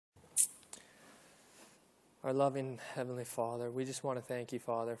Our loving Heavenly Father, we just want to thank you,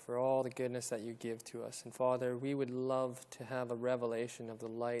 Father, for all the goodness that you give to us. And Father, we would love to have a revelation of the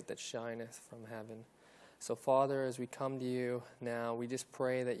light that shineth from heaven. So Father, as we come to you now, we just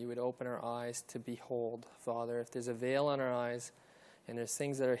pray that you would open our eyes to behold. Father, if there's a veil on our eyes and there's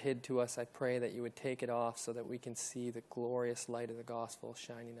things that are hid to us, I pray that you would take it off so that we can see the glorious light of the gospel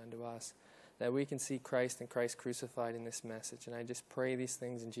shining unto us, that we can see Christ and Christ crucified in this message. And I just pray these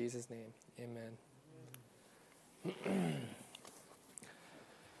things in Jesus' name. Amen.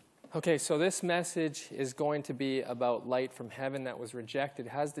 Okay, so this message is going to be about light from heaven that was rejected. It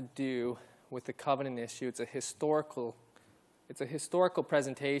has to do with the covenant issue. It's a historical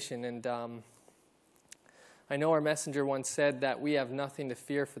presentation, and I know our messenger once said that we have nothing to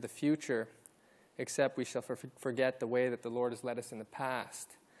fear for the future, except we shall forget the way that the Lord has led us in the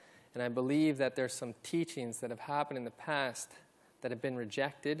past. And I believe that there's some teachings that have happened in the past that have been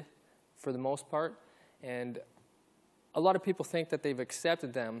rejected for the most part, and a lot of people think that they've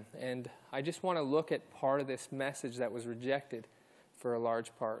accepted them, and I just want to look at part of this message that was rejected for a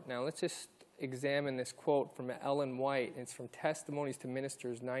large part. Now, let's just examine this quote from Ellen White. It's from Testimonies to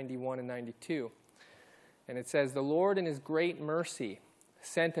Ministers 91 and 92. And it says, "The Lord in his great mercy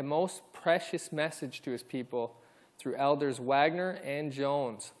sent a most precious message to his people through elders Wagner and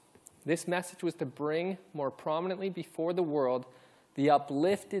Jones. This message was to bring more prominently before the world the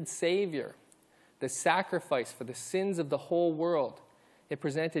uplifted Savior, the sacrifice for the sins of the whole world. It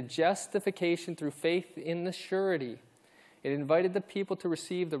presented justification through faith in the surety. It invited the people to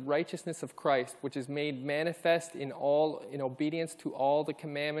receive the righteousness of Christ, which is made manifest in obedience to all the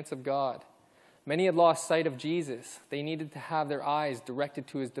commandments of God. Many had lost sight of Jesus. They needed to have their eyes directed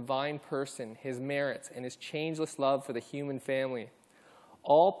to his divine person, his merits, and his changeless love for the human family.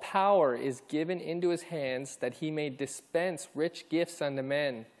 All power is given into his hands that he may dispense rich gifts unto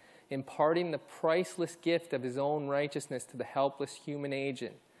men, imparting the priceless gift of his own righteousness to the helpless human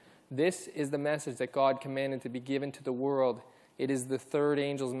agent. This is the message that God commanded to be given to the world. It is the third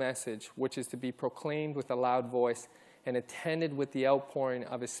angel's message, which is to be proclaimed with a loud voice and attended with the outpouring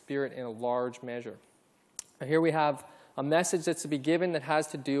of his Spirit in a large measure." Now here we have a message that's to be given that has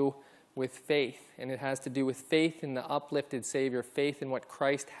to do with faith, and it has to do with faith in the uplifted Savior, faith in what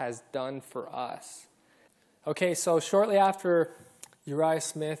Christ has done for us. Okay, so shortly after Uriah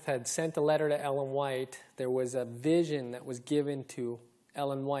Smith had sent a letter to Ellen White, there was a vision that was given to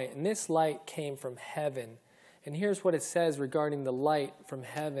Ellen White, and this light came from heaven. And here's what it says regarding the light from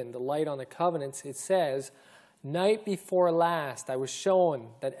heaven, the light on the covenants. It says, "Night before last I was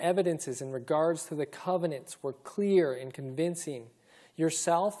shown that evidences in regards to the covenants were clear and convincing.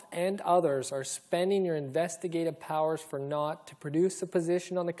 Yourself and others are spending your investigative powers for naught to produce a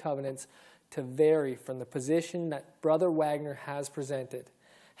position on the covenants to vary from the position that Brother Wagner has presented.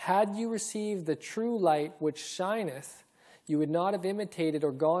 Had you received the true light which shineth, you would not have imitated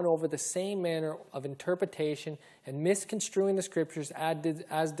or gone over the same manner of interpretation and misconstruing the Scriptures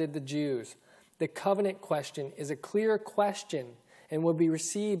as did the Jews. The covenant question is a clear question and will be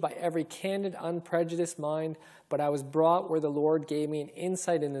received by every candid, unprejudiced mind, but I was brought where the Lord gave me an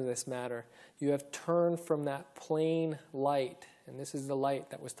insight into this matter. You have turned from that plain light." And this is the light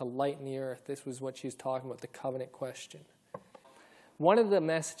that was to lighten the earth. This was what she's talking about, the covenant question. One of the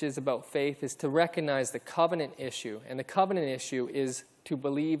messages about faith is to recognize the covenant issue. And the covenant issue is to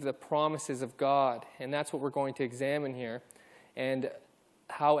believe the promises of God. And that's what we're going to examine here. And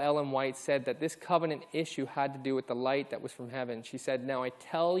how Ellen White said that this covenant issue had to do with the light that was from heaven. She said, "Now I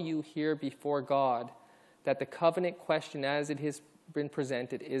tell you here before God that the covenant question as it has been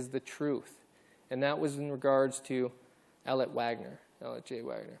presented is the truth." And that was in regards to Elliot J.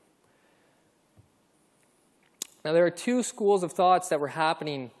 Wagner. Now, there are two schools of thoughts that were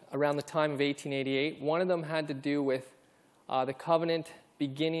happening around the time of 1888. One of them had to do with the covenant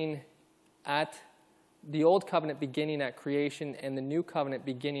beginning at the old covenant beginning at creation and the new covenant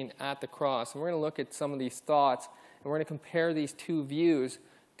beginning at the cross. And we're going to look at some of these thoughts, and we're going to compare these two views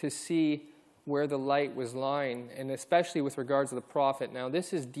to see where the light was lying, and especially with regards to the prophet. Now,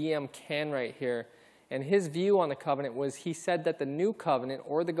 this is D.M. Canright here. And his view on the covenant was, he said that the new covenant,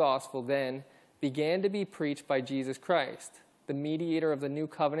 or the gospel then, began to be preached by Jesus Christ. The mediator of the new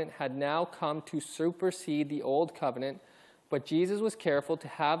covenant had now come to supersede the old covenant, but Jesus was careful to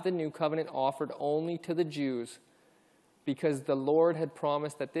have the new covenant offered only to the Jews, because the Lord had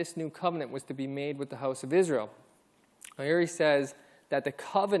promised that this new covenant was to be made with the house of Israel. Now here he says that the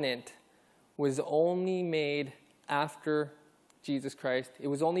covenant was only made after Jesus Christ. It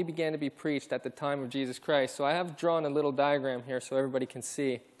was only began to be preached at the time of Jesus Christ. So I have drawn a little diagram here so everybody can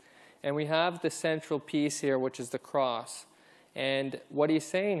see. And we have the central piece here, which is the cross. And what he's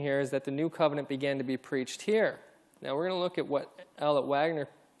saying here is that the new covenant began to be preached here. Now we're going to look at what Elliot Wagner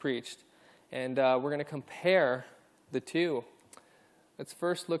preached, and we're going to compare the two. Let's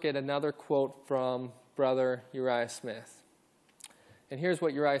first look at another quote from Brother Uriah Smith. And here's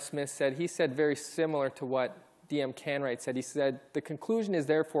what Uriah Smith said. He said very similar to what D.M. Canwright said. He said, "The conclusion is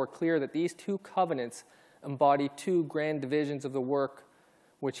therefore clear that these two covenants embody two grand divisions of the work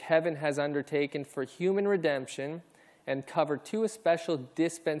which heaven has undertaken for human redemption, and cover two especial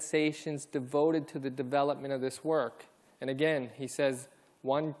dispensations devoted to the development of this work." And again, he says,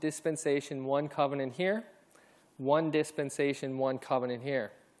 one dispensation, one covenant here, one dispensation, one covenant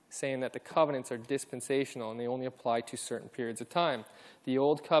here, saying that the covenants are dispensational and they only apply to certain periods of time. The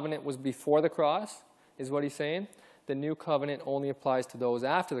old covenant was before the cross, is what he's saying. The new covenant only applies to those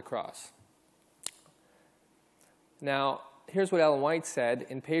after the cross. Now, here's what Ellen White said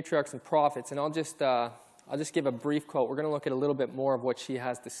in Patriarchs and Prophets, and I'll just give a brief quote. We're going to look at a little bit more of what she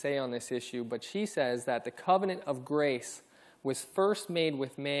has to say on this issue, but she says that the covenant of grace was first made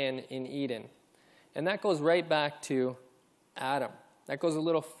with man in Eden. And that goes right back to Adam. That goes a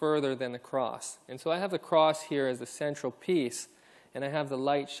little further than the cross. And so I have the cross here as the central piece, and I have the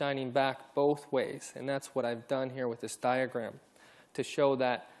light shining back both ways. And that's what I've done here with this diagram, to show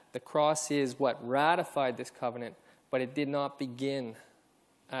that the cross is what ratified this covenant, but it did not begin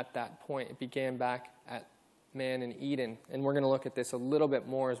at that point. It began back at man in Eden. And we're going to look at this a little bit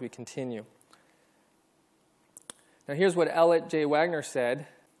more as we continue. Now here's what Elliot J. Wagner said.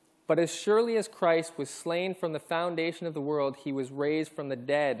 "But as surely as Christ was slain from the foundation of the world, he was raised from the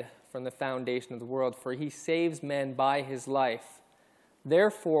dead from the foundation of the world, for he saves men by his life.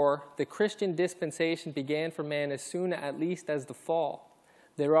 Therefore, the Christian dispensation began for man as soon at least as the fall.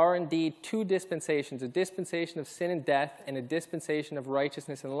 There are indeed two dispensations, a dispensation of sin and death and a dispensation of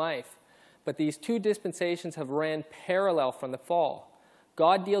righteousness and life. But these two dispensations have ran parallel from the fall.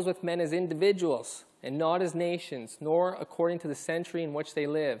 God deals with men as individuals and not as nations, nor according to the century in which they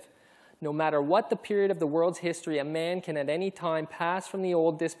live. No matter what the period of the world's history, a man can at any time pass from the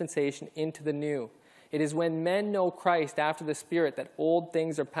old dispensation into the new. It is when men know Christ after the Spirit that old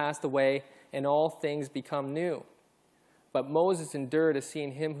things are passed away and all things become new. But Moses endured as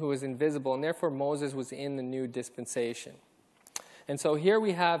seeing him who is invisible, and therefore Moses was in the new dispensation." And so here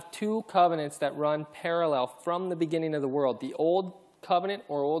we have two covenants that run parallel from the beginning of the world. The old covenant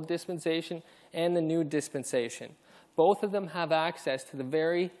or old dispensation and the new dispensation. Both of them have access to the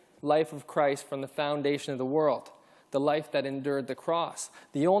very life of Christ from the foundation of the world, the life that endured the cross.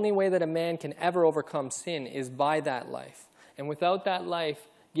 The only way that a man can ever overcome sin is by that life. And without that life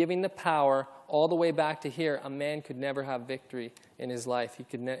giving the power all the way back to here, a man could never have victory in his life.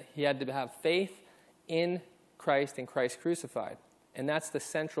 He had to have faith in Christ and Christ crucified. And that's the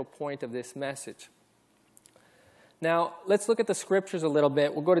central point of this message. Now, let's look at the scriptures a little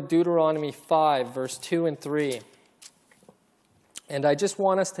bit. We'll go to Deuteronomy 5, verse 2 and 3. And I just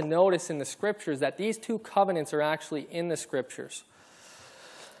want us to notice in the scriptures that these two covenants are actually in the scriptures.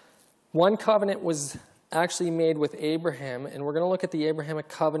 One covenant was actually made with Abraham, and we're going to look at the Abrahamic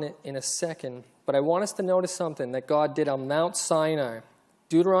covenant in a second. But I want us to notice something that God did on Mount Sinai.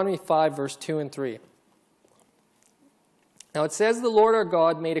 Deuteronomy 5, verse 2 and 3. Now it says, "The Lord our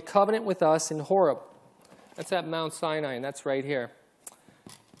God made a covenant with us in Horeb." That's at Mount Sinai, and that's right here.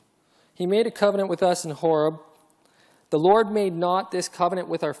 "He made a covenant with us in Horeb. The Lord made not this covenant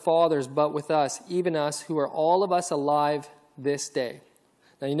with our fathers, but with us, even us, who are all of us alive this day."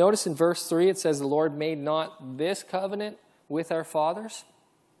 Now you notice in verse 3 it says the Lord made not this covenant with our fathers.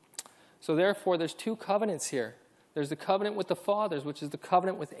 So therefore there's two covenants here. There's the covenant with the fathers, which is the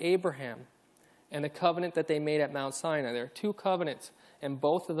covenant with Abraham, and the covenant that they made at Mount Sinai. There are two covenants, and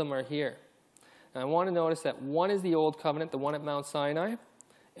both of them are here. And I want to notice that one is the old covenant, the one at Mount Sinai,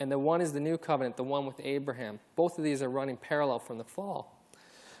 and the one is the new covenant, the one with Abraham. Both of these are running parallel from the fall.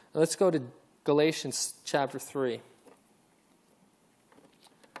 Now let's go to Galatians chapter 3.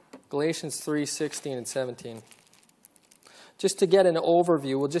 Galatians 3, 16 and 17. Just to get an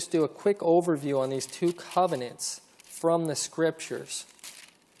overview, we'll just do a quick overview on these two covenants from the scriptures.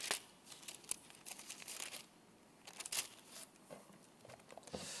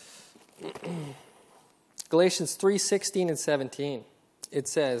 Galatians 3, 16 and 17. It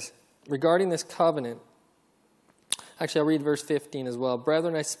says, regarding this covenant, actually I'll read verse 15 as well.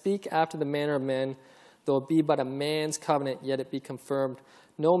 "Brethren, I speak after the manner of men, though it be but a man's covenant, yet it be confirmed.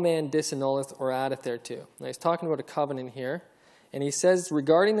 No man disannulleth or addeth thereto." Now he's talking about a covenant here. And he says,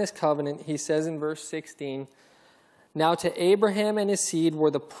 regarding this covenant, he says in verse 16, "Now to Abraham and his seed were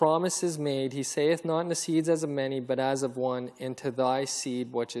the promises made. He saith not in the seeds as of many, but as of one, and to thy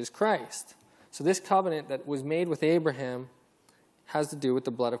seed, which is Christ." So this covenant that was made with Abraham has to do with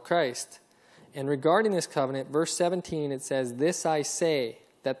the blood of Christ. And regarding this covenant, verse 17, it says, "This I say,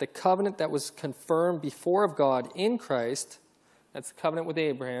 that the covenant that was confirmed before of God in Christ," that's the covenant with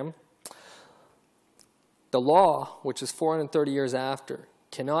Abraham, "the law, which is 430 years after,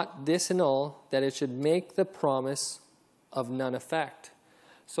 cannot disannul that it should make the promise of none effect."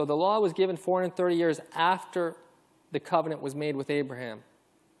 So the law was given 430 years after the covenant was made with Abraham.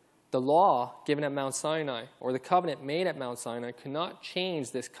 The law given at Mount Sinai, or the covenant made at Mount Sinai, cannot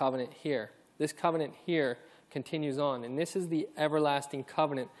change this covenant here. This covenant here continues on, and this is the everlasting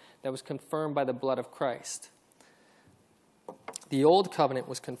covenant that was confirmed by the blood of Christ. The old covenant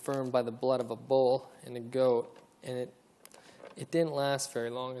was confirmed by the blood of a bull and a goat, and it didn't last very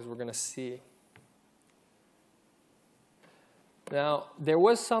long, as we're going to see. Now, there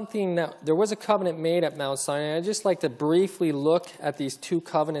was a covenant made at Mount Sinai. I'd just like to briefly look at these two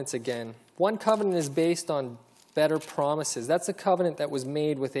covenants again. One covenant is based on better promises. That's a covenant that was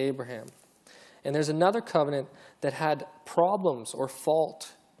made with Abraham. And there's another covenant that had problems or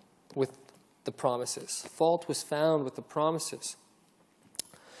fault with the promises. Fault was found with the promises.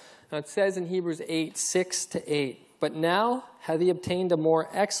 Now it says in Hebrews 8, 6-8, "But now hath he obtained a more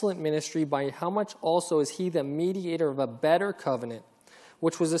excellent ministry, by how much also is he the mediator of a better covenant,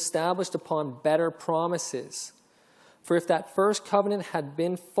 which was established upon better promises. For if that first covenant had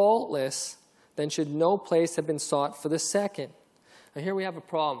been faultless, then should no place have been sought for the second." Now here we have a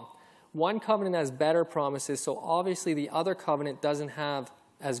problem. One covenant has better promises, so obviously the other covenant doesn't have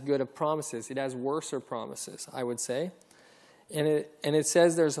as good of promises. It has worser promises, I would say. And it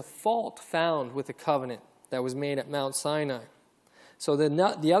says there's a fault found with the covenant that was made at Mount Sinai. So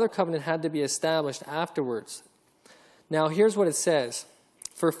the other covenant had to be established afterwards. Now here's what it says.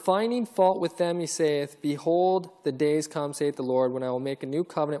 "For finding fault with them, he saith, Behold, the days come, saith the Lord, when I will make a new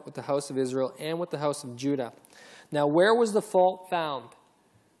covenant with the house of Israel and with the house of Judah." Now where was the fault found?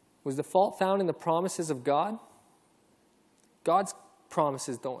 Was the fault found in the promises of God? God's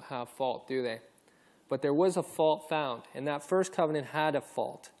promises don't have fault, do they? But there was a fault found, and that first covenant had a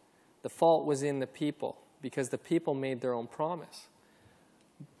fault. The fault was in the people, because the people made their own promise.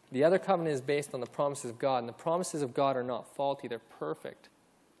 The other covenant is based on the promises of God, and the promises of God are not faulty, they're perfect.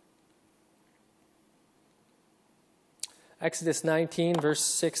 Exodus 19, verse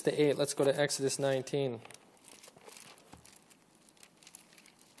 6-8. Let's go to Exodus 19.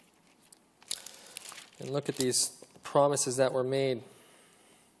 And look at these promises that were made.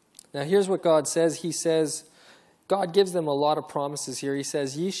 Now here's what God says. He says, God gives them a lot of promises here. He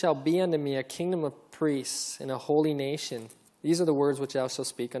says, "Ye shall be unto me a kingdom of priests and a holy nation. These are the words which I shall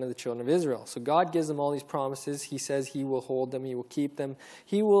speak unto the children of Israel." So God gives them all these promises. He says he will hold them. He will keep them.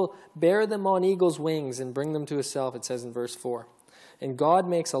 He will bear them on eagle's wings and bring them to himself, it says in verse 4. And God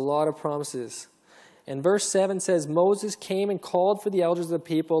makes a lot of promises. And verse 7 says, "Moses came and called for the elders of the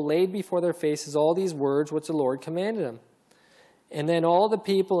people, laid before their faces all these words which the Lord commanded him. And then all the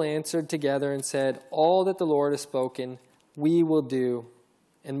people answered together and said, All that the Lord has spoken, we will do.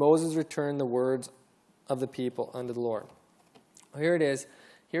 And Moses returned the words of the people unto the Lord." Well, here it is.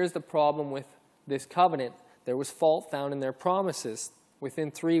 Here's the problem with this covenant. There was fault found in their promises.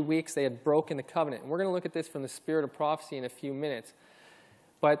 Within 3 weeks, they had broken the covenant. And we're going to look at this from the spirit of prophecy in a few minutes.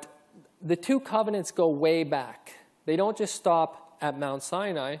 But the two covenants go way back. They don't just stop at Mount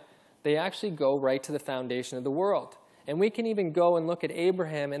Sinai. They actually go right to the foundation of the world. And we can even go and look at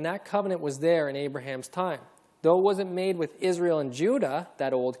Abraham, and that covenant was there in Abraham's time. Though it wasn't made with Israel and Judah,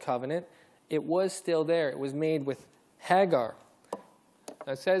 that old covenant, it was still there. It was made with Hagar.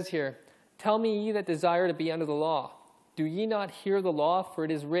 Now it says here, "Tell me, ye that desire to be under the law, do ye not hear the law? For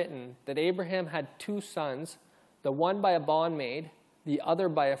it is written that Abraham had 2 sons, the one by a bondmaid, the other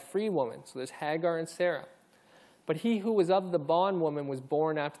by a free woman." So there's Hagar and Sarah. "But he who was of the bondwoman was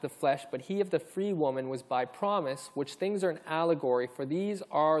born after the flesh, but he of the free woman was by promise, which things are an allegory, for these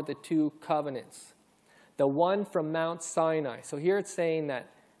are the 2 covenants. The one from Mount Sinai." So here it's saying that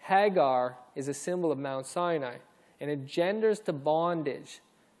Hagar is a symbol of Mount Sinai, and it genders to bondage.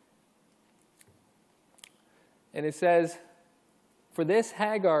 And it says, "For this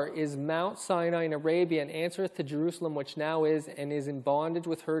Hagar is Mount Sinai in Arabia, and answereth to Jerusalem, which now is, and is in bondage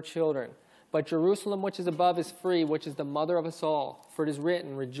with her children. But Jerusalem, which is above, is free, which is the mother of us all. For it is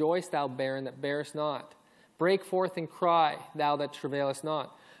written, Rejoice, thou barren that bearest not. Break forth and cry, thou that travailest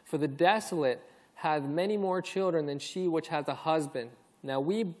not. For the desolate hath many more children than she which hath a husband. Now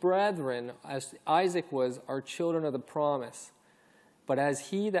we, brethren, as Isaac was, are children of the promise. But as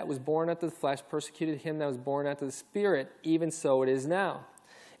he that was born after the flesh persecuted him that was born after the Spirit, even so it is now.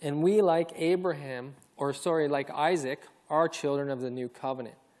 And we, like Isaac, are children of the new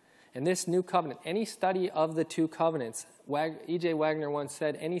covenant. And this new covenant, any study of the two covenants, E.J. Wagner once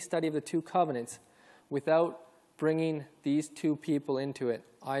said, any study of the two covenants without bringing these two people into it,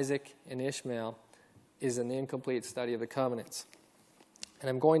 Isaac and Ishmael, is an incomplete study of the covenants. And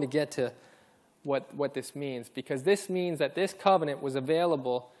I'm going to get to what this means, because this means that this covenant was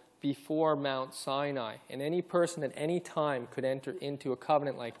available before Mount Sinai, and any person at any time could enter into a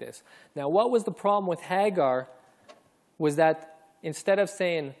covenant like this. Now, what was the problem with Hagar was that instead of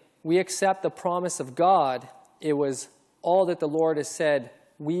saying, we accept the promise of God, it was all that the Lord has said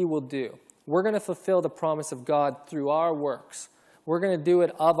we will do. We're going to fulfill the promise of God through our works. We're going to do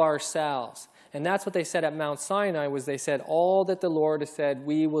it of ourselves. And that's what they said at Mount Sinai, was they said, all that the Lord has said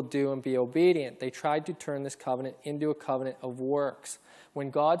we will do and be obedient. They tried to turn this covenant into a covenant of works,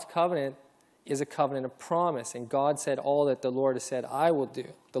 when God's covenant is a covenant of promise. And God said, all that the Lord has said I will do.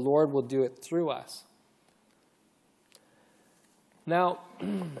 The Lord will do it through us. Now,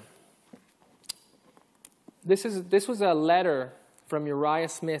 this was a letter from Uriah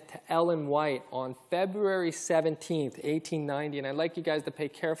Smith to Ellen White on February 17th, 1890. And I'd like you guys to pay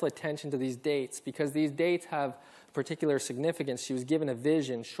careful attention to these dates, because these dates have particular significance. She was given a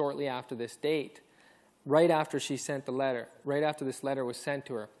vision shortly after this date, right after she sent the letter, right after this letter was sent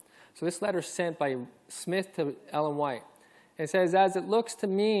to her. So this letter is sent by Smith to Ellen White. And it says, as it looks to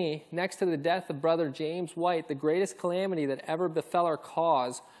me, next to the death of Brother James White, the greatest calamity that ever befell our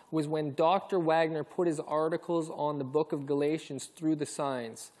cause was when Dr. Wagner put his articles on the book of Galatians through the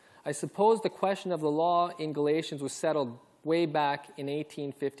signs. I suppose the question of the law in Galatians was settled way back in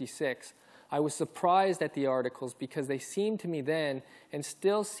 1856. I was surprised at the articles because they seemed to me then, and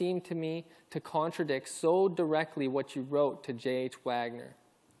still seem to me, to contradict so directly what you wrote to J.H. Wagner.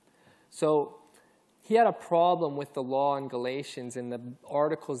 So he had a problem with the law in Galatians and the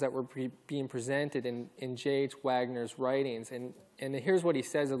articles that were being presented in J.H. Wagner's writings. And here's what he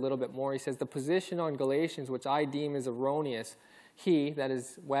says a little bit more. He says, the position on Galatians, which I deem is erroneous, he, that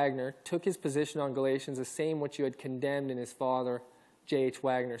is Wagner, took his position on Galatians the same which you had condemned in his father, J.H.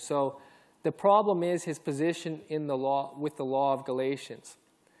 Wagner. So the problem is his position in the law, with the law of Galatians.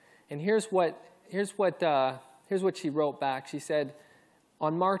 And here's what she wrote back. She said,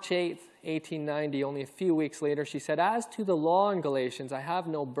 on March 8th, 1890, only a few weeks later, she said, as to the law in Galatians, I have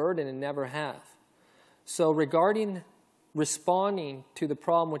no burden and never have. So regarding responding to the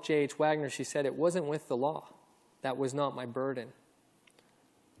problem with J.H. Wagner, she said, it wasn't with the law. That was not my burden.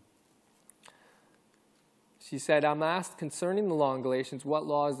 She said, I'm asked concerning the law in Galatians, what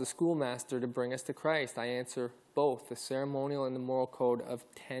law is the schoolmaster to bring us to Christ? I answer, both, the ceremonial and the moral code of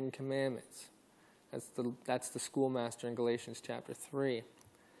 10 commandments. That's the schoolmaster in Galatians chapter 3.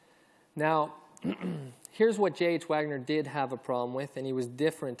 Now, here's what J.H. Wagner did have a problem with, and he was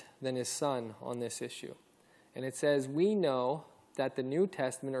different than his son on this issue. And it says, we know that the New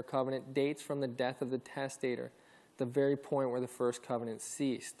Testament or covenant dates from the death of the testator, the very point where the first covenant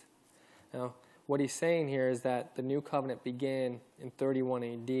ceased. Now, what he's saying here is that the new covenant began in 31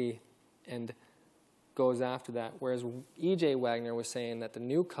 AD and goes after that, whereas E.J. Wagner was saying that the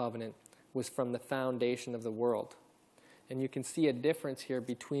new covenant was from the foundation of the world. And you can see a difference here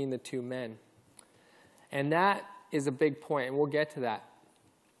between the two men. And that is a big point, and we'll get to that.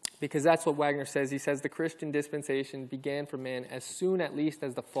 Because that's what Wagner says. He says the Christian dispensation began for man as soon at least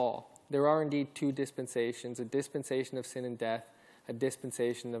as the fall. There are indeed two dispensations, a dispensation of sin and death, a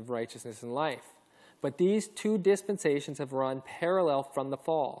dispensation of righteousness and life. But these two dispensations have run parallel from the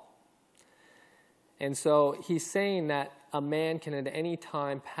fall. And so he's saying that a man can at any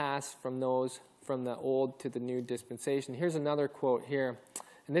time pass from the old to the new dispensation. Here's another quote here.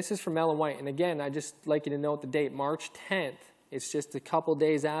 And this is from Ellen White. And again, I'd just like you to note the date, March 10th. It's just a couple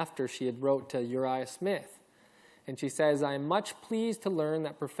days after she had wrote to Uriah Smith. And she says, I am much pleased to learn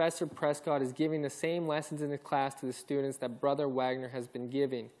that Professor Prescott is giving the same lessons in the class to the students that Brother Wagner has been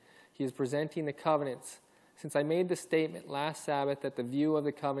giving. He is presenting the covenants. Since I made the statement last Sabbath that the view of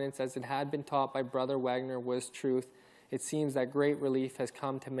the covenants as it had been taught by Brother Wagner was truth, it seems that great relief has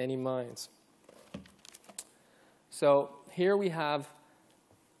come to many minds. So here we have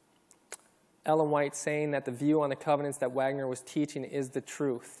Ellen White saying that the view on the covenants that Wagner was teaching is the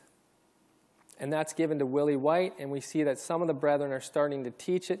truth. And that's given to Willie White, and we see that some of the brethren are starting to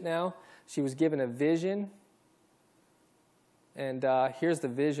teach it now. She was given a vision, and here's the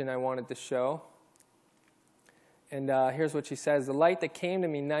vision I wanted to show. And here's what she says. The light that came to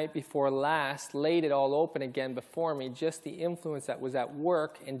me night before last laid it all open again before me, just the influence that was at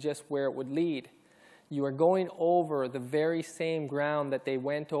work and just where it would lead. You are going over the very same ground that they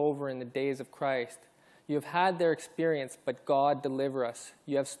went over in the days of Christ. You have had their experience, but God deliver us.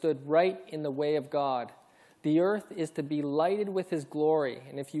 You have stood right in the way of God. The earth is to be lighted with his glory.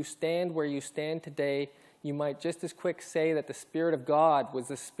 And if you stand where you stand today, you might just as quick say that the Spirit of God was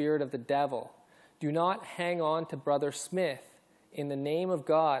the spirit of the devil. Do not hang on to Brother Smith. In the name of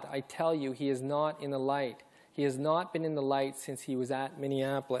God, I tell you, he is not in the light. He has not been in the light since he was at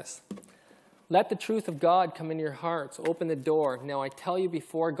Minneapolis. Let the truth of God come into your hearts. Open the door. Now I tell you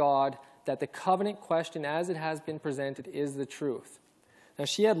before God that the covenant question as it has been presented is the truth. Now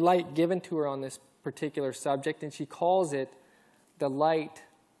she had light given to her on this particular subject, and she calls it the light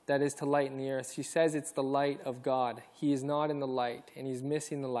that is to lighten the earth. She says it's the light of God. He is not in the light, and he's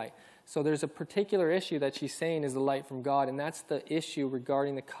missing the light. So there's a particular issue that she's saying is the light from God, and that's the issue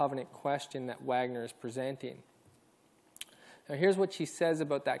regarding the covenant question that Wagner is presenting. Now here's what she says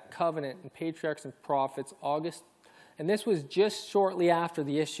about that covenant in Patriarchs and Prophets, and this was just shortly after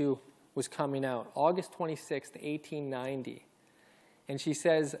the issue was coming out, August 26th, 1890. And she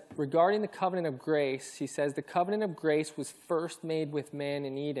says, regarding the covenant of grace, she says, the covenant of grace was first made with man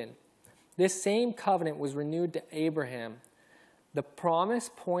in Eden. This same covenant was renewed to Abraham. The promise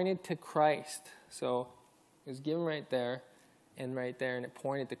pointed to Christ. So it was given right there, and it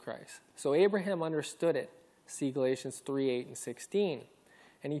pointed to Christ. So Abraham understood it. See Galatians 3:8 and 16.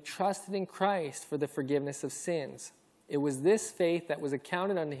 And he trusted in Christ for the forgiveness of sins. It was this faith that was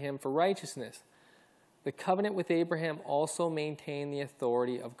accounted unto him for righteousness. The covenant with Abraham also maintained the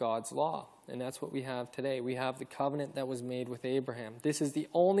authority of God's law. And that's what we have today. We have the covenant that was made with Abraham. This is the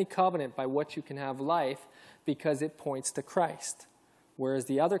only covenant by which you can have life because it points to Christ. Whereas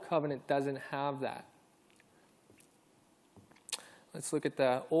the other covenant doesn't have that. Let's look at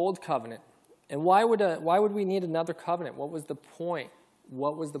the old covenant. And why would we need another covenant? What was the point?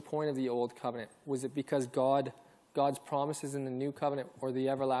 What was the point of the old covenant? Was it because God's promises in the new covenant or the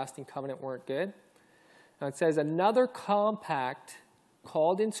everlasting covenant weren't good? Now it says, another compact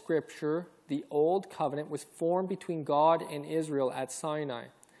called in Scripture the Old Covenant was formed between God and Israel at Sinai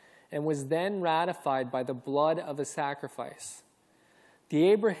and was then ratified by the blood of a sacrifice.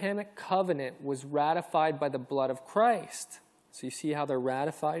 The Abrahamic covenant was ratified by the blood of Christ. So you see how they're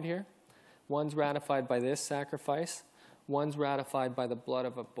ratified here? One's ratified by this sacrifice. One's ratified by the blood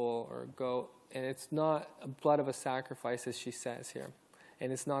of a bull or a goat. And it's not a blood of a sacrifice, as she says here.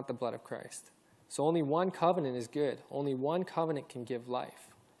 And it's not the blood of Christ. So only one covenant is good. Only one covenant can give life,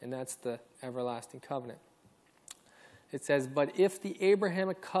 and that's the everlasting covenant. It says, but if the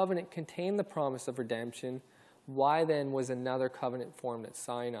Abrahamic covenant contained the promise of redemption, why then was another covenant formed at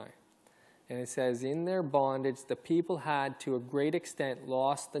Sinai? And it says, in their bondage, the people had to a great extent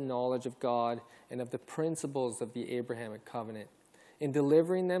lost the knowledge of God and of the principles of the Abrahamic covenant. In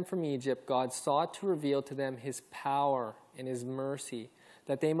delivering them from Egypt, God sought to reveal to them his power and his mercy,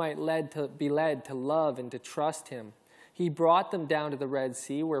 that they might be led to love and to trust him. He brought them down to the Red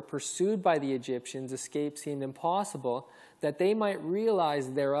Sea, where pursued by the Egyptians, escape seemed impossible, that they might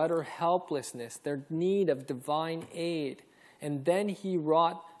realize their utter helplessness, their need of divine aid. And then he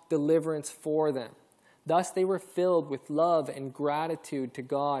wrought deliverance for them. Thus they were filled with love and gratitude to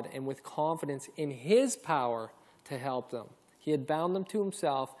God and with confidence in his power to help them. He had bound them to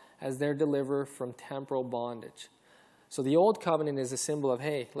himself as their deliverer from temporal bondage. So the old covenant is a symbol of,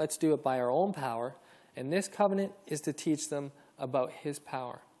 hey, let's do it by our own power. And this covenant is to teach them about his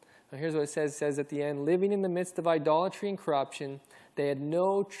power. Now here's what it says. It says at the end, living in the midst of idolatry and corruption, they had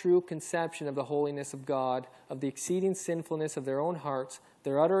no true conception of the holiness of God, of the exceeding sinfulness of their own hearts,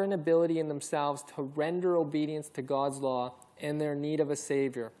 their utter inability in themselves to render obedience to God's law, and their need of a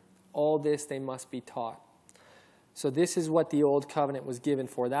Savior. All this they must be taught. So this is what the old covenant was given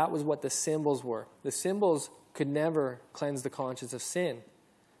for. That was what the symbols were. The symbols could never cleanse the conscience of sin.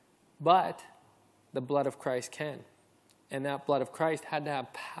 But the blood of Christ can. And that blood of Christ had to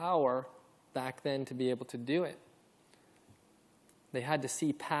have power back then to be able to do it. They had to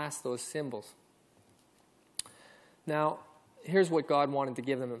see past those symbols. Now, here's what God wanted to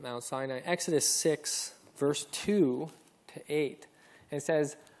give them at Mount Sinai. Exodus 6, verse 2 to 8. And it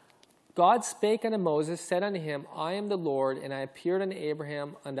says, God spake unto Moses, said unto him, I am the Lord, and I appeared unto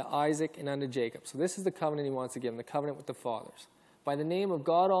Abraham, unto Isaac, and unto Jacob. So this is the covenant he wants to give them, the covenant with the fathers. By the name of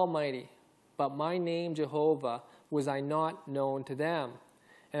God Almighty, but my name Jehovah was I not known to them.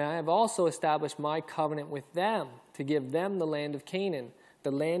 And I have also established my covenant with them, to give them the land of Canaan,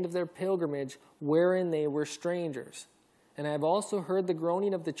 the land of their pilgrimage, wherein they were strangers. And I have also heard the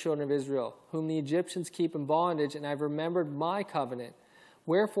groaning of the children of Israel, whom the Egyptians keep in bondage, and I have remembered my covenant,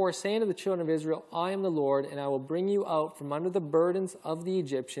 Wherefore say unto the children of Israel, I am the Lord, and I will bring you out from under the burdens of the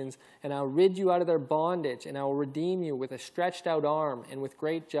Egyptians, and I will rid you out of their bondage, and I will redeem you with a stretched out arm and with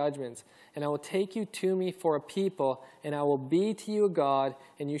great judgments. And I will take you to me for a people, and I will be to you a God,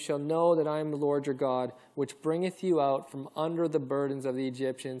 and you shall know that I am the Lord your God, which bringeth you out from under the burdens of the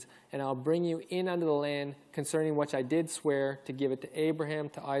Egyptians, and I will bring you in unto the land concerning which I did swear to give it to Abraham,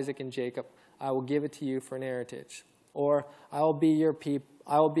 to Isaac, and Jacob. I will give it to you for an heritage. Or I will be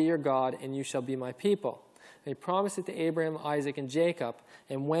your God, and you shall be my people. And he promised it to Abraham, Isaac, and Jacob.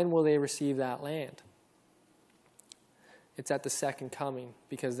 And when will they receive that land? It's at the second coming,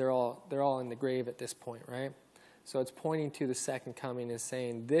 because they're all in the grave at this point, right? So it's pointing to the second coming as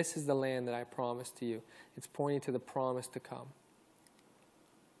saying, this is the land that I promised to you. It's pointing to the promise to come.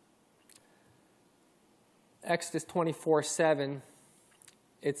 Exodus 24:7.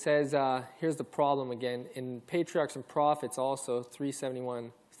 It says, here's the problem again, in Patriarchs and Prophets also,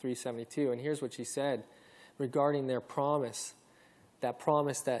 371, 372, and here's what she said regarding their promise, that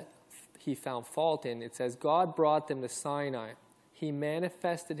promise that he found fault in. It says, God brought them to Sinai. He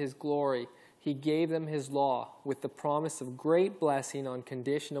manifested his glory. He gave them his law with the promise of great blessing on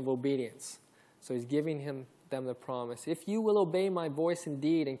condition of obedience. So he's giving them the promise. If you will obey my voice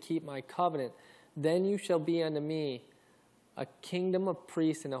indeed and keep my covenant, then you shall be unto me a kingdom of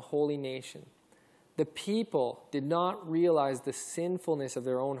priests and a holy nation. The people did not realize the sinfulness of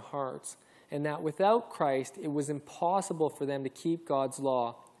their own hearts, and that without Christ it was impossible for them to keep God's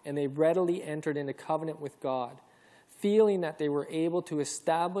law, and they readily entered into covenant with God. Feeling that they were able to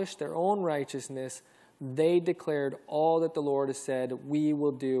establish their own righteousness, they declared all that the Lord has said, we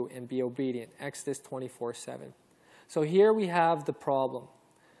will do and be obedient. Exodus 24:7. So here we have the problem.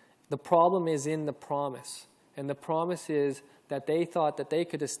 The problem is in the promise. And the promise is that they thought that they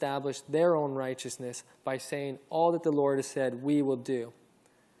could establish their own righteousness by saying all that the Lord has said we will do.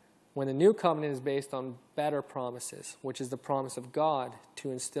 When the new covenant is based on better promises, which is the promise of God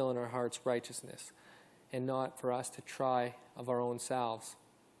to instill in our hearts righteousness, and not for us to try of our own selves.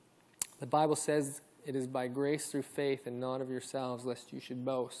 The Bible says it is by grace through faith and not of yourselves, lest you should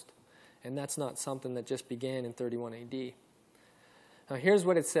boast. And that's not something that just began in 31 AD. Now here's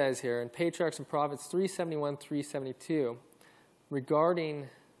what it says here in Patriarchs and Prophets 371, 372 regarding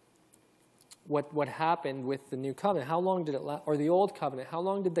what happened with the new covenant. How long did it last, or the old covenant, how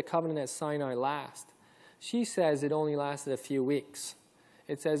long did the covenant at Sinai last? She says it only lasted a few weeks.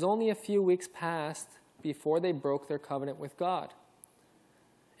 It says only a few weeks passed before they broke their covenant with God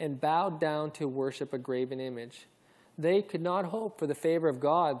and bowed down to worship a graven image. They could not hope for the favor of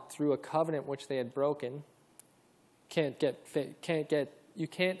God through a covenant which they had broken. You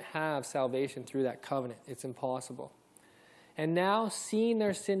can't have salvation through that covenant. It's impossible. And now, seeing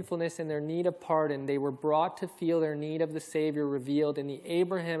their sinfulness and their need of pardon, they were brought to feel their need of the Savior revealed in the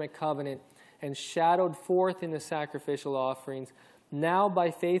Abrahamic covenant and shadowed forth in the sacrificial offerings. Now,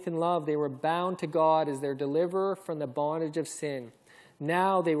 by faith and love, they were bound to God as their deliverer from the bondage of sin.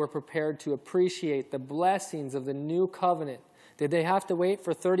 Now they were prepared to appreciate the blessings of the new covenant. Did they have to wait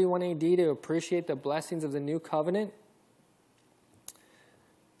for 31 AD to appreciate the blessings of the new covenant?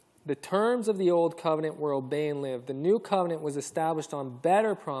 The terms of the old covenant were obey and live. The new covenant was established on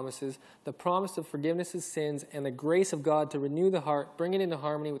better promises, the promise of forgiveness of sins, and the grace of God to renew the heart, bring it into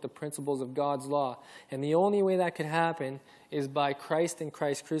harmony with the principles of God's law. And the only way that could happen is by Christ and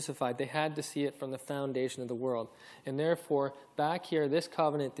Christ crucified. They had to see it from the foundation of the world. And therefore, back here, this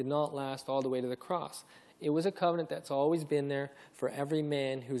covenant did not last all the way to the cross. It was a covenant that's always been there for every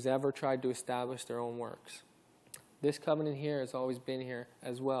man who's ever tried to establish their own works. This covenant here has always been here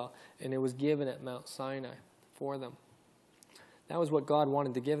as well, and it was given at Mount Sinai for them. That was what God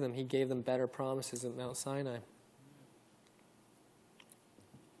wanted to give them. He gave them better promises at Mount Sinai.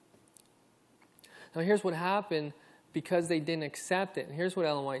 Now here's what happened because they didn't accept it. And here's what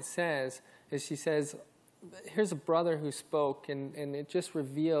Ellen White says, is she says, here's a brother who spoke, and it just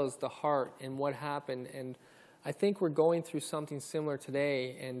reveals the heart and what happened. And I think we're going through something similar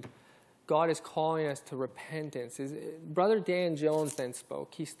today, and God is calling us to repentance. Brother Dan Jones then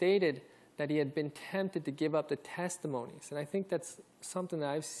spoke. He stated that he had been tempted to give up the testimonies. And I think that's something that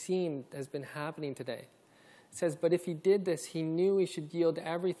I've seen has been happening today. It says, but if he did this, he knew he should yield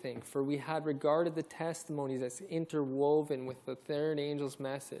everything, for we had regarded the testimonies as interwoven with the third angel's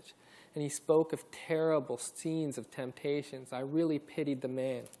message. And he spoke of terrible scenes of temptations. I really pitied the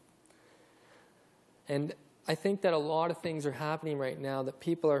man. And I think that a lot of things are happening right now that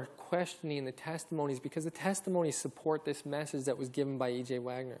people are questioning the testimonies because the testimonies support this message that was given by E.J.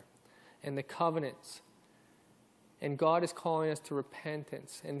 Wagner and the covenants. And God is calling us to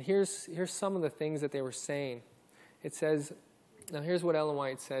repentance. And here's some of the things that they were saying. It says Now here's what Ellen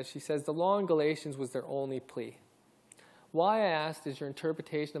White says. She says, the law in Galatians was their only plea. Why, I asked, is your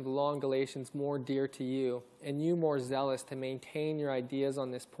interpretation of the law in Galatians more dear to you, and you more zealous to maintain your ideas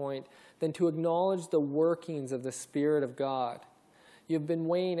on this point than to acknowledge the workings of the Spirit of God? You have been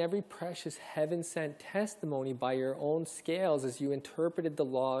weighing every precious heaven-sent testimony by your own scales as you interpreted the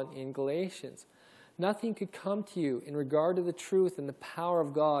law in Galatians. Nothing could come to you in regard to the truth and the power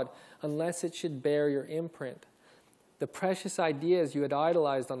of God unless it should bear your imprint. The precious ideas you had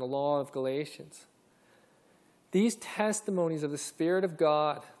idolized on the law of Galatians. These testimonies of the Spirit of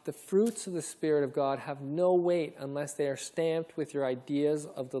God, the fruits of the Spirit of God, have no weight unless they are stamped with your ideas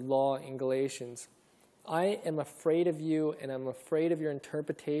of the law in Galatians. I am afraid of you, and I'm afraid of your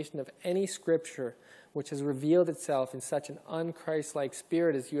interpretation of any scripture which has revealed itself in such an un-Christ-like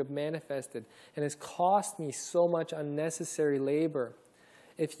spirit as you have manifested, and has cost me so much unnecessary labor.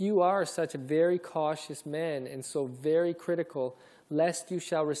 If you are such a very cautious man and so very critical, lest you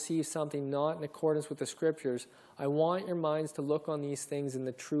shall receive something not in accordance with the Scriptures, I want your minds to look on these things in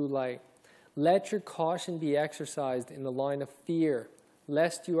the true light. Let your caution be exercised in the line of fear,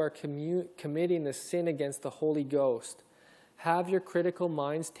 lest you are committing the sin against the Holy Ghost. Have your critical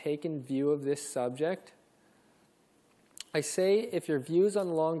minds taken view of this subject? I say, if your views on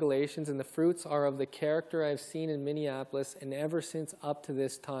the law in Galatians and the fruits are of the character I have seen in Minneapolis and ever since up to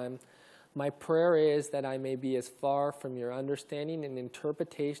this time, my prayer is that I may be as far from your understanding and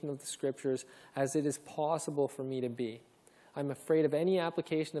interpretation of the Scriptures as it is possible for me to be. I'm afraid of any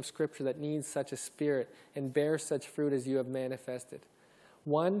application of Scripture that needs such a spirit and bears such fruit as you have manifested.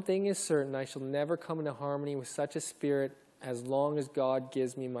 One thing is certain, I shall never come into harmony with such a spirit as long as God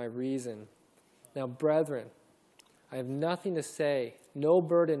gives me my reason. Now, brethren, I have nothing to say, no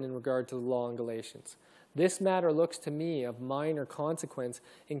burden in regard to the law in Galatians. This matter looks to me of minor consequence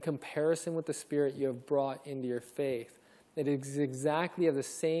in comparison with the Spirit you have brought into your faith. It is exactly of the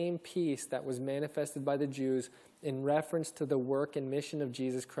same peace that was manifested by the Jews in reference to the work and mission of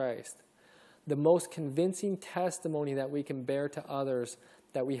Jesus Christ. The most convincing testimony that we can bear to others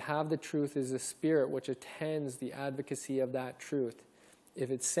that we have the truth is the Spirit which attends the advocacy of that truth.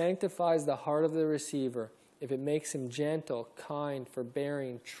 If it sanctifies the heart of the receiver, if it makes him gentle, kind,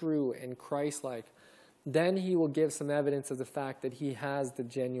 forbearing, true, and Christ-like, then he will give some evidence of the fact that he has the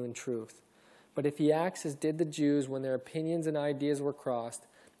genuine truth. But if he acts as did the Jews when their opinions and ideas were crossed,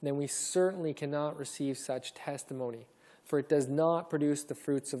 then we certainly cannot receive such testimony, for it does not produce the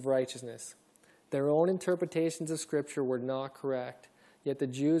fruits of righteousness. Their own interpretations of Scripture were not correct, yet the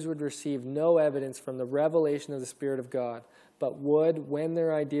Jews would receive no evidence from the revelation of the Spirit of God, but would, when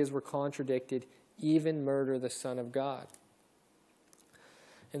their ideas were contradicted, even murder the Son of God.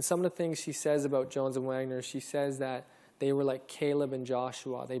 And some of the things she says about Jones and Wagner, she says that they were like Caleb and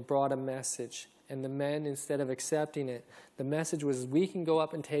Joshua. They brought a message, and the men, instead of accepting it, the message was, we can go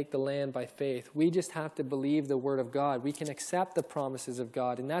up and take the land by faith. We just have to believe the Word of God. We can accept the promises of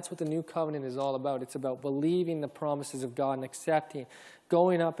God, and that's what the new covenant is all about. It's about believing the promises of God and accepting,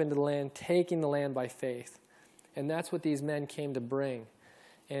 going up into the land, taking the land by faith. And that's what these men came to bring.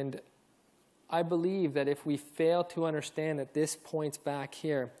 And I believe that if we fail to understand that this points back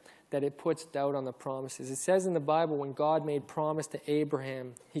here, that it puts doubt on the promises. It says in the Bible, when God made promise to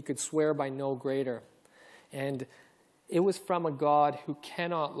Abraham, he could swear by no greater. And it was from a God who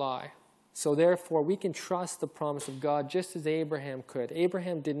cannot lie. So therefore, we can trust the promise of God just as Abraham could.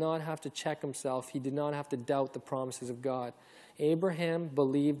 Abraham did not have to check himself. He did not have to doubt the promises of God. Abraham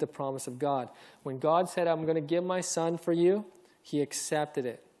believed the promise of God. When God said, I'm going to give my son for you, he accepted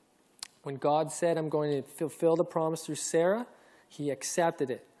it. When God said, I'm going to fulfill the promise through Sarah, he accepted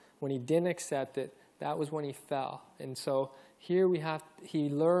it. When he didn't accept it, that was when he fell. And so here he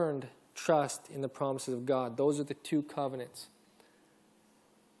learned trust in the promises of God. Those are the two covenants.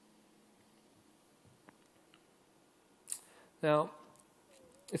 Now,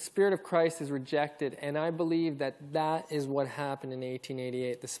 the Spirit of Christ is rejected, and I believe that is what happened in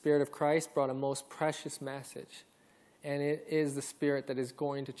 1888. The Spirit of Christ brought a most precious message. And it is the Spirit that is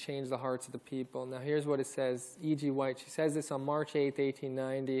going to change the hearts of the people. Now, here's what it says. E.G. White, she says this on March 8th,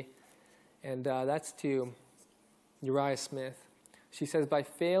 1890. And that's to Uriah Smith. She says, by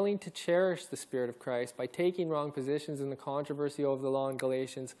failing to cherish the Spirit of Christ, by taking wrong positions in the controversy over the law in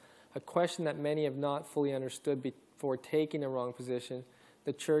Galatians, a question that many have not fully understood before taking a wrong position,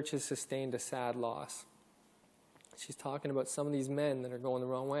 the church has sustained a sad loss. She's talking about some of these men that are going the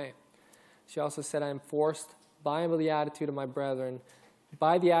wrong way. She also said, I am forced by the attitude my brethren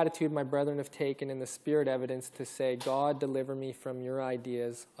have taken in the Spirit evidence to say, God, deliver me from your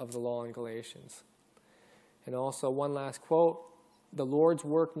ideas of the law in Galatians. And also one last quote. the Lord's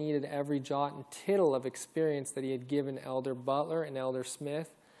work needed every jot and tittle of experience that he had given Elder Butler and Elder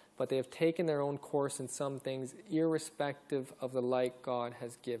Smith, but they have taken their own course in some things, irrespective of the light God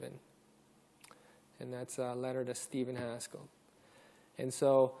has given. And that's a letter to Stephen Haskell. And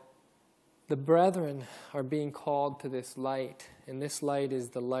so the brethren are being called to this light, and this light is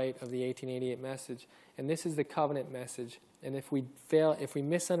the light of the 1888 message, and this is the covenant message. And if we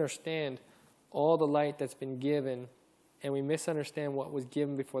misunderstand all the light that's been given, and we misunderstand what was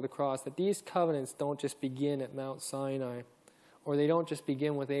given before the cross, that these covenants don't just begin at Mount Sinai, or they don't just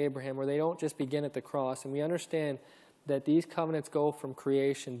begin with Abraham, or they don't just begin at the cross, and we understand that these covenants go from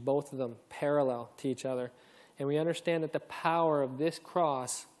creation, both of them parallel to each other, and we understand that the power of this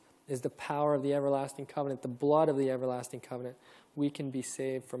cross is the power of the everlasting covenant, the blood of the everlasting covenant. We can be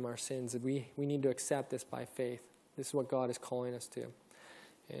saved from our sins, and we need to accept this by faith. This is what God is calling us to.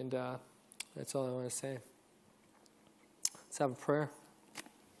 And that's all I want to say. Let's have a prayer.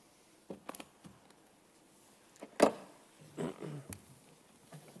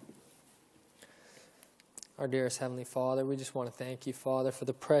 Our dearest Heavenly Father, we just want to thank you, Father, for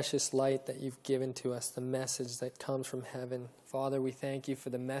the precious light that you've given to us, the message that comes from heaven. Father, we thank you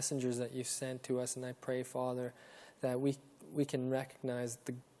for the messengers that you've sent to us, and I pray, Father, that we can recognize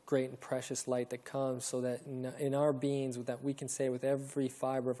the great and precious light that comes, so that in our beings, that we can say with every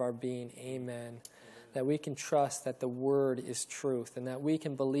fiber of our being, Amen. That we can trust that the Word is truth, and that we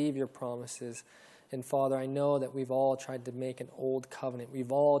can believe your promises. And Father, I know that we've all tried to make an old covenant.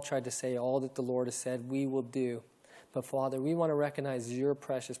 We've all tried to say all that the Lord has said we will do. But Father, we want to recognize your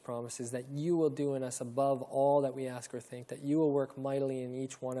precious promises, that you will do in us above all that we ask or think, that you will work mightily in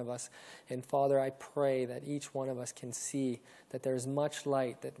each one of us. And Father, I pray that each one of us can see that there is much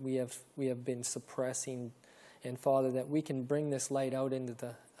light that we have been suppressing. And Father, that we can bring this light out into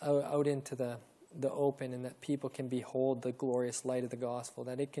the open, and that people can behold the glorious light of the gospel,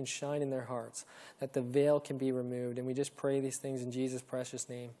 that it can shine in their hearts, that the veil can be removed. And we just pray these things in Jesus' precious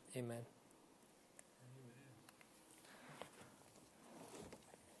name. Amen.